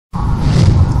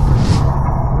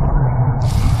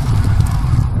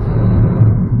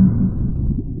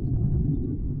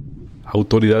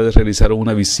Autoridades realizaron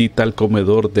una visita al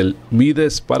comedor del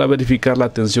Mides para verificar la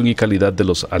atención y calidad de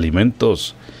los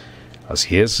alimentos.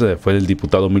 Así es, fue el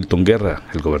diputado Milton Guerra,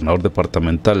 el gobernador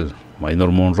departamental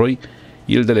Maynor Monroy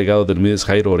y el delegado del Mides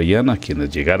Jairo Orellana,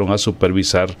 quienes llegaron a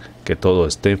supervisar que todo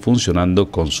esté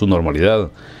funcionando con su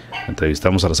normalidad.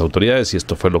 Entrevistamos a las autoridades y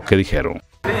esto fue lo que dijeron.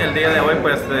 Sí, el día de hoy,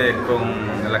 pues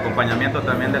con el acompañamiento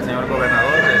también del señor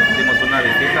gobernador, hicimos una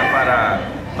visita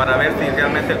para ver si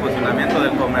realmente el funcionamiento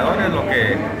del comedor es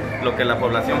lo que la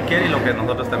población quiere y lo que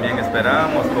nosotros también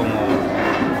esperábamos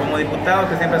como diputados,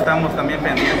 que siempre estamos también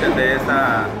pendientes de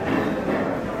esas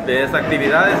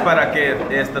actividades para que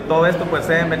todo esto pues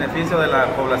sea en beneficio de la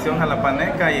población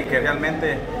jalapaneca y que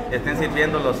realmente estén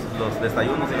sirviendo los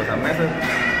desayunos y los almuerzos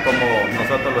como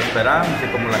nosotros lo esperamos y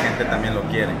como la gente también lo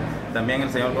quiere. También el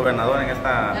señor gobernador en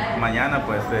esta mañana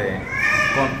pues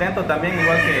contento también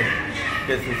igual que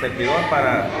su servidor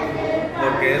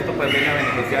porque esto pues viene a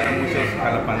beneficiar a muchos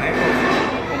jalapanecos.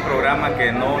 Un programa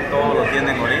que no todos lo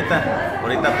tienen ahorita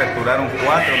aperturaron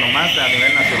 4 nomás a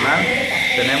nivel nacional.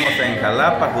 Tenemos en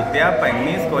Jalapa, Jutiapa, en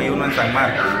Misco y uno en San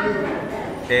Marcos.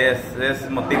 Es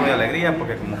motivo de alegría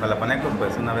porque como jalapanecos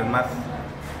pues una vez más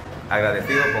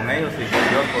agradecido con ellos y con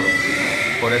Dios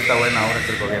por esta buena obra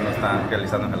que el gobierno está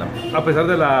realizando en Jalapa. A pesar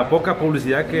de la poca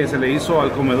publicidad que se le hizo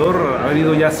al comedor, ha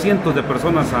venido ya cientos de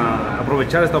personas a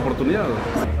aprovechar esta oportunidad.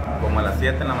 Como a las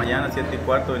 7 de la mañana,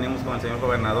 7:15, venimos con el señor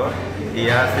gobernador y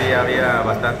ya sí había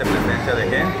bastante presencia de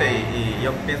gente y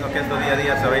yo pienso que esto día a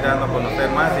día se va a ir dando a conocer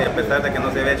más y a pesar de que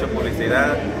no se había hecho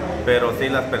publicidad, pero sí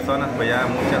las personas pues ya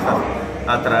muchas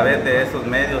a través de esos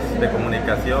medios de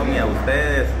comunicación y a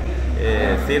ustedes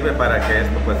sirve para que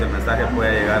esto pues el mensaje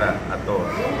pueda llegar a todos.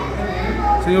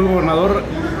 Señor gobernador,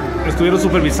 estuvieron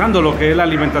supervisando lo que es la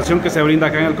alimentación que se brinda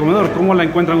acá en el comedor. ¿Cómo la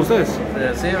encuentran ustedes?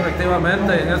 Sí,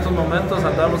 efectivamente, en estos momentos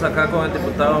andamos acá con el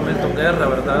diputado Milton Guerra,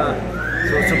 ¿verdad?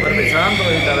 Supervisando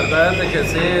y la verdad es de que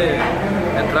sí,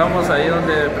 entramos ahí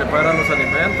donde preparan los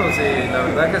alimentos y la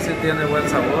verdad que sí tiene buen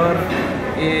sabor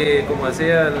y como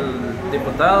decía el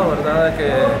diputado, ¿verdad?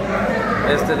 Que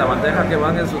la bandeja que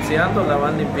van ensuciando, la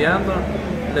van limpiando.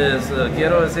 Les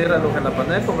quiero decir a los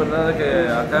jalapanecos, ¿verdad? Que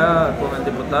acá con el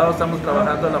diputado estamos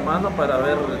trabajando de la mano para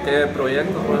ver qué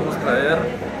proyectos podemos traer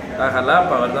a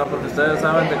Jalapa, ¿verdad? Porque ustedes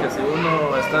saben de que si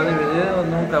uno está dividido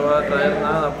nunca va a traer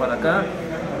nada para acá.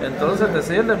 Entonces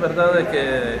decirles, ¿verdad? De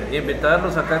que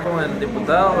invitarlos acá con el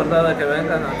diputado, ¿verdad? De que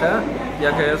vengan acá,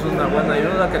 ya que es una buena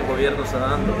ayuda que el gobierno está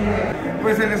dando.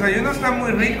 Pues el desayuno está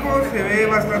muy rico, se ve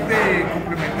bastante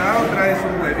complementado, trae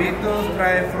sus huevitos,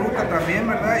 trae fruta también,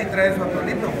 ¿verdad? Y trae su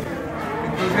atolito.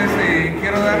 Entonces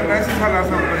quiero dar gracias a las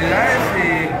autoridades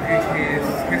que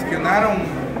gestionaron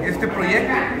este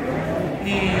proyecto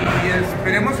y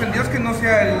esperemos en Dios que no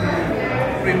sea el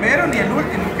primero ni el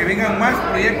último, que vengan más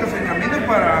proyectos en camino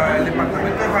para el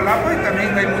departamento de Jalapa y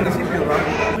también hay municipios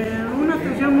bajos. Una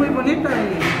atención muy bonita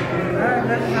y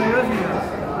gracias a Dios y los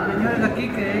señores de aquí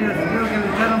que ellos creo que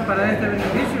lucharon para este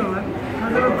beneficio, no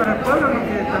solo para el pueblo, sino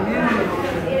que también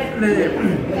le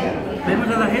vemos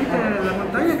a la gente de la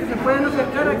montaña que se pueden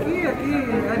acercar aquí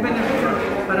hay beneficios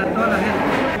para toda la gente.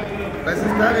 Pues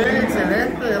está bien,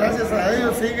 excelente, gracias a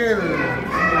ellos sigue el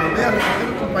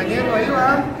compañero ahí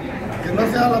va. Que no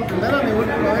sea la primera ni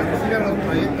última vez que sigan los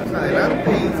proyectos adelante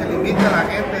y se le invita a la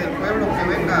gente del pueblo que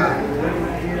venga a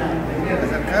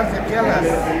acercarse aquí al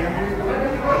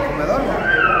comedor.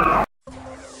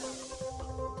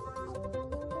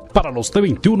 Para los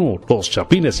T21, los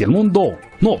Chapines y el mundo,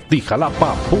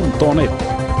 notijalapa.net.